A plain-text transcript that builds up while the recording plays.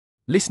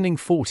Listening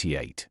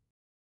 48.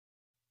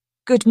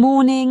 Good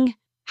morning.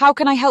 How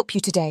can I help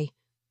you today?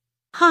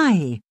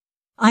 Hi,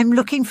 I'm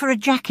looking for a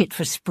jacket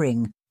for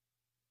spring.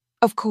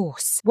 Of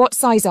course. What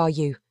size are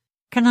you?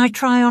 Can I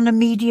try on a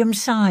medium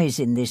size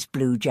in this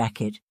blue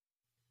jacket?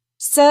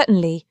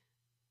 Certainly.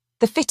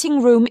 The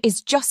fitting room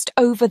is just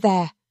over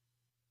there.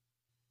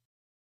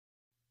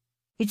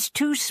 It's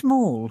too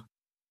small.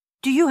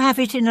 Do you have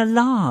it in a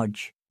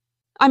large?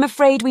 I'm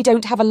afraid we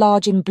don't have a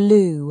large in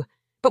blue,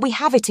 but we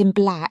have it in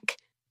black.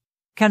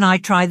 Can I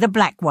try the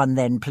black one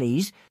then,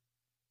 please?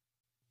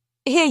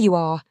 Here you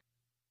are.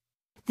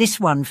 This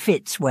one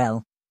fits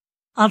well.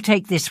 I'll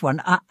take this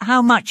one.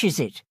 How much is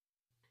it?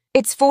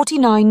 It's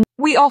 $49.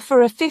 We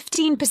offer a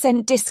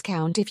 15%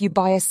 discount if you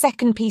buy a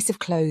second piece of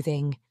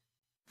clothing.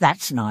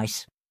 That's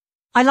nice.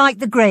 I like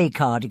the grey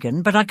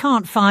cardigan, but I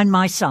can't find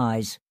my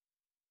size.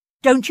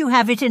 Don't you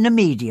have it in a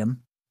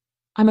medium?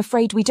 I'm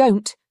afraid we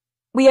don't.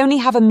 We only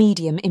have a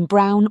medium in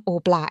brown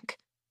or black.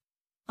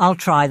 I'll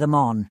try them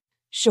on.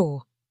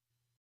 Sure.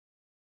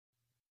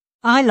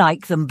 I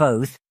like them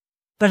both,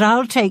 but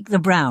I'll take the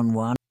brown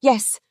one.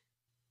 Yes.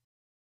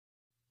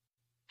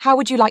 How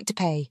would you like to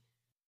pay?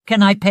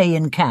 Can I pay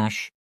in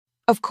cash?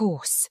 Of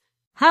course.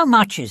 How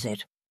much is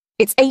it?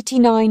 It's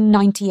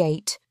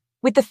 $89.98.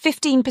 With the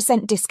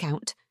 15%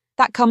 discount,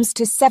 that comes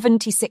to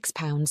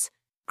 £76.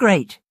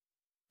 Great.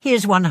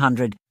 Here's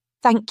 100.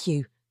 Thank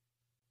you.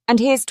 And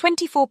here's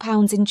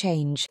 £24 in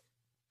change.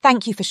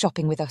 Thank you for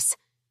shopping with us.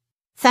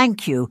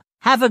 Thank you.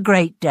 Have a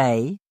great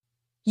day.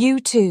 You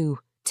too.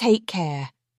 Take care.